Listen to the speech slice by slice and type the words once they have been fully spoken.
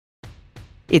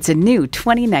It's a new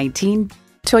 2019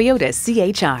 Toyota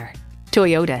CHR.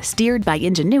 Toyota, steered by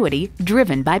ingenuity,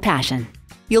 driven by passion.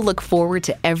 You'll look forward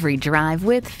to every drive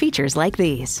with features like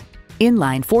these: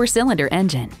 inline 4-cylinder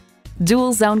engine,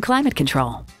 dual zone climate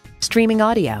control, streaming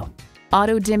audio,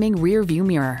 auto dimming rear view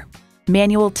mirror,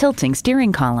 manual tilting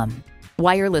steering column,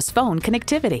 wireless phone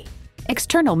connectivity,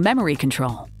 external memory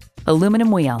control,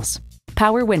 aluminum wheels,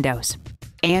 power windows,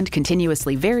 and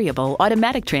continuously variable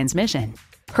automatic transmission.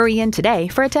 Hurry in today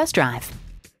for a test drive.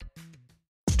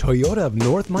 Toyota of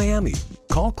North Miami.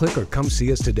 Call, click, or come see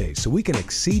us today so we can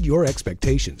exceed your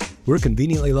expectations. We're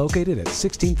conveniently located at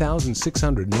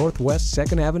 16,600 Northwest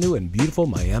 2nd Avenue in beautiful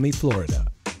Miami, Florida.